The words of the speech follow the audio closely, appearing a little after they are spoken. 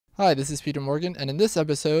Hi, this is Peter Morgan, and in this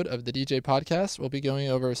episode of the DJ Podcast, we'll be going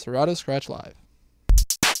over Serato Scratch Live.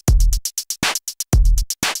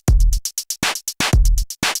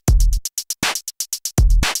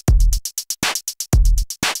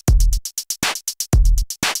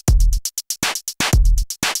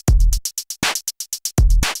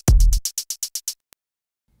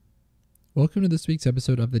 Welcome to this week's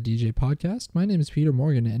episode of the DJ Podcast. My name is Peter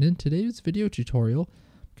Morgan, and in today's video tutorial,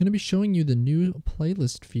 I'm going to be showing you the new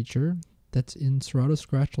playlist feature that's in Serato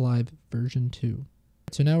Scratch Live version 2.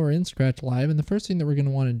 So now we're in Scratch Live, and the first thing that we're going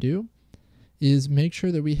to want to do is make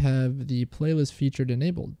sure that we have the playlist feature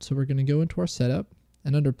enabled. So we're going to go into our setup,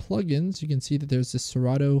 and under plugins, you can see that there's this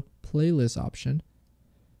Serato playlist option.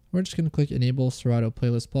 We're just going to click Enable Serato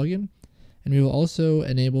Playlist Plugin, and we will also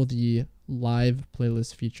enable the live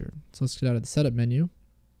playlist feature. So let's get out of the setup menu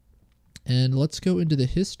and let's go into the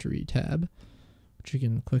history tab, which you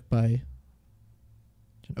can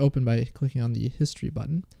open by clicking on the history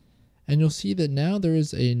button. And you'll see that now there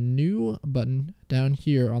is a new button down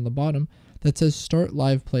here on the bottom that says Start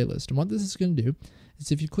Live Playlist. And what this is going to do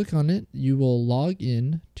is if you click on it, you will log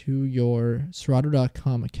in to your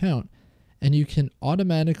cerrado.com account and you can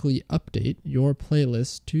automatically update your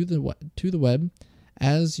playlist to the web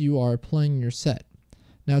as you are playing your set.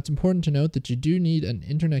 Now it's important to note that you do need an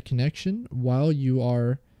internet connection while you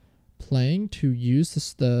are playing to use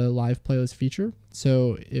the live playlist feature.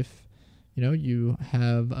 So if you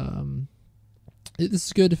have this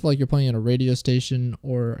is good if you're playing at a radio station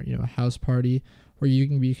or a house party where you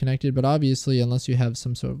can be connected, but obviously unless you have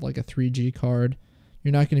some sort of a 3G card,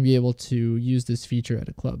 you're not going to be able to use this feature at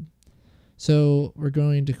a club. So we're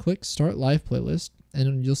going to click Start Live Playlist,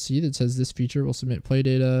 and you'll see that it says this feature will submit play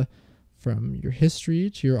data from your history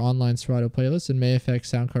to your online Serato playlist and may affect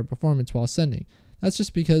sound card performance while sending. That's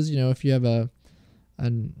just because, if you have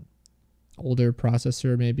an older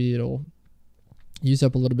processor, maybe it'll use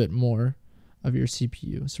up a little bit more of your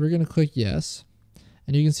CPU. So we're going to click Yes,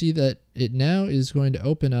 and you can see that it now is going to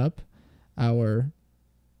open up our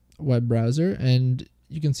web browser, and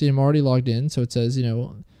you can see I'm already logged in. So it says,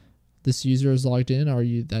 this user is logged in. Are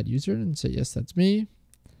you that user? And say, yes, that's me.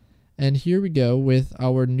 And here we go with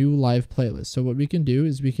our new live playlist. So what we can do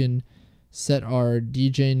is we can set our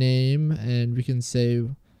DJ name and we can say,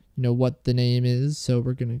 what the name is. So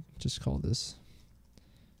we're going to just call this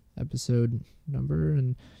episode number.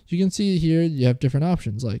 And you can see here you have different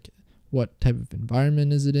options, like what type of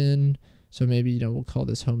environment is it in. So maybe, we'll call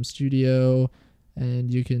this home studio,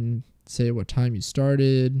 and you can say what time you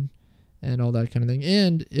started and all that kind of thing.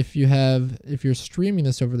 And if you're streaming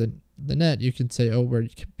this over the net, you can say, where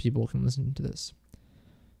people can listen to this.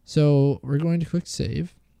 So we're going to click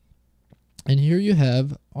Save. And here you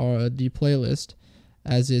have the playlist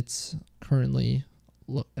as it currently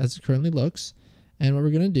looks. And what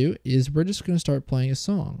we're going to do is we're just going to start playing a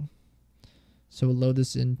song. So we'll load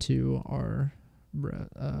this into our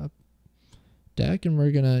deck, and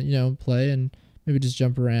we're going to, play and maybe just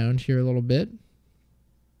jump around here a little bit.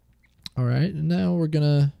 All right, and now we're going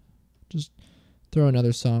to just throw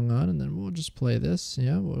another song on, and then we'll just play this.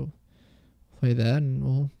 Yeah, we'll play that,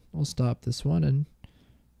 and we'll stop this one, and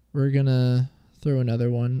we're going to throw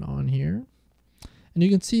another one on here. And you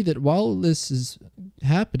can see that while this is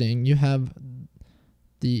happening, you have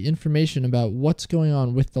the information about what's going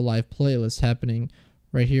on with the live playlist happening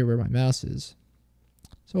right here where my mouse is.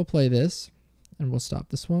 So we'll play this, and we'll stop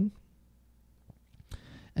this one.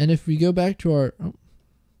 And if we go back to our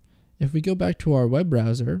web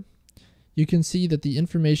browser, you can see that the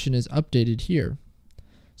information is updated here.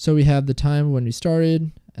 So we have the time when we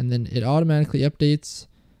started, and then it automatically updates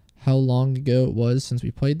how long ago it was since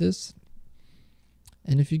we played this.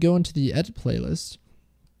 And if you go into the edit playlist,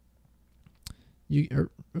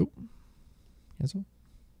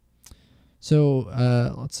 so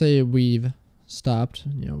let's say we've stopped,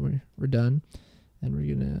 we're done, and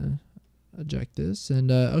we're gonna eject this.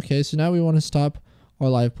 And okay, so now we want to stop our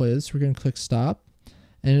live playlist. We're going to click Stop,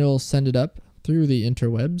 and it'll send it up through the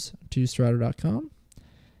interwebs to cerrado.com.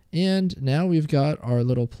 And now we've got our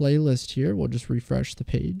little playlist here. We'll just refresh the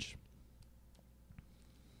page.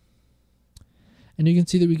 And you can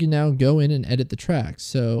see that we can now go in and edit the tracks.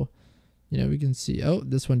 So, we can see,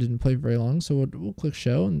 this one didn't play very long. So we'll click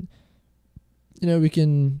Show, and, we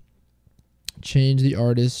can change the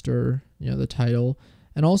artist or, the title.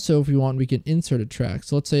 And also, if we want, we can insert a track.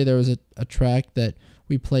 So let's say there was a track that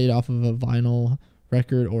we played off of a vinyl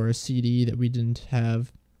record or a CD that we didn't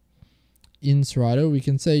have in Serato. We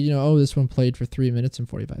can say, this one played for 3 minutes and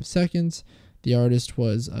 45 seconds. The artist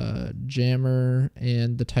was Jammer,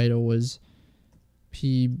 and the title was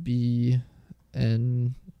PBNG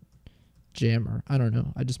jammer. I don't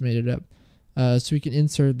know. I just made it up. So we can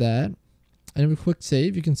insert that. And if we click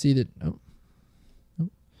save, you can see that,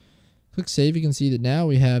 click save, you can see that now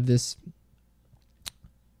we have this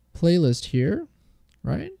playlist here,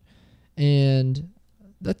 right? And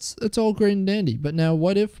that's all great and dandy. But now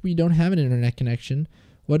what if we don't have an internet connection?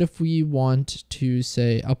 What if we want to,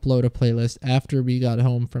 say, upload a playlist after we got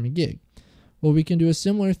home from a gig? Well, we can do a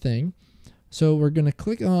similar thing. So we're going to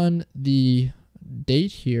click on the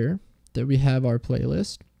date here that we have our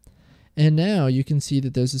playlist. And now you can see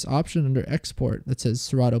that there's this option under export that says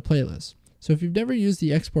Serato playlist. So if you've never used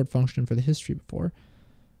the export function for the history before,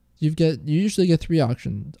 you usually get three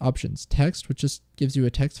options. Text, which just gives you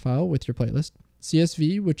a text file with your playlist.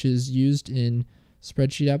 CSV, which is used in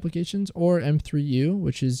spreadsheet applications, or M3U,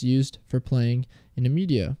 which is used for playing in a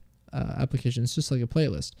media application. It's just like a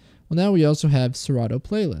playlist. Well, now we also have Serato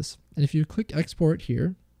playlist. And if you click export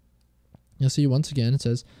here, you'll see once again it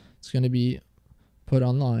says it's going to be put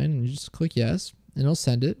online, and you just click yes, and it'll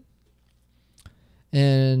send it.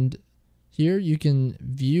 And here you can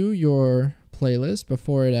view your playlist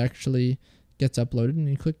before it actually gets uploaded, and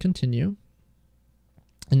you click continue.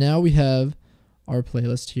 And now we have our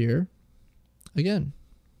playlist here again.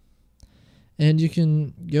 And you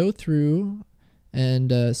can go through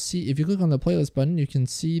and see, if you click on the playlist button, you can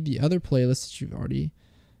see the other playlists that you've already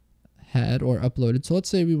had or uploaded. So let's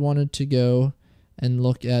say we wanted to go and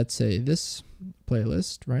look at, say, this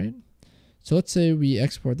playlist, right? So let's say we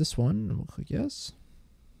export this one, and we'll click yes.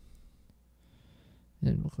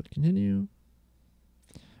 And we'll click continue.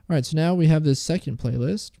 All right, so now we have this second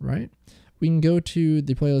playlist, right? We can go to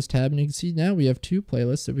the playlist tab, and you can see now we have two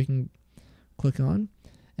playlists that we can click on.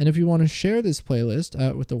 And if you want to share this playlist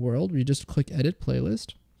out with the world, we just click edit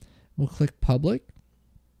playlist. We'll click public.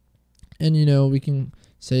 And, we can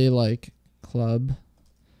say like club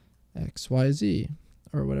XYZ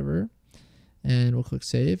or whatever. And we'll click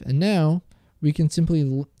save. And now we can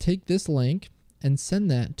simply take this link and send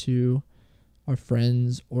that to our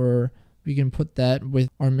friends, or we can put that with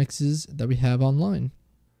our mixes that we have online.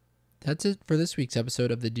 That's it for this week's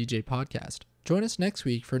episode of the DJ Podcast. Join us next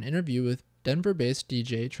week for an interview with Denver-based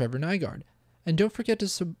DJ Trevor Nygaard. And don't forget to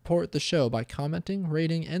support the show by commenting,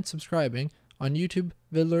 rating, and subscribing on YouTube,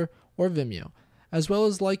 Vidler, or Vimeo, as well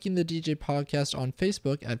as liking the DJ Podcast on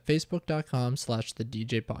Facebook at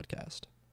facebook.com/thedjpodcast.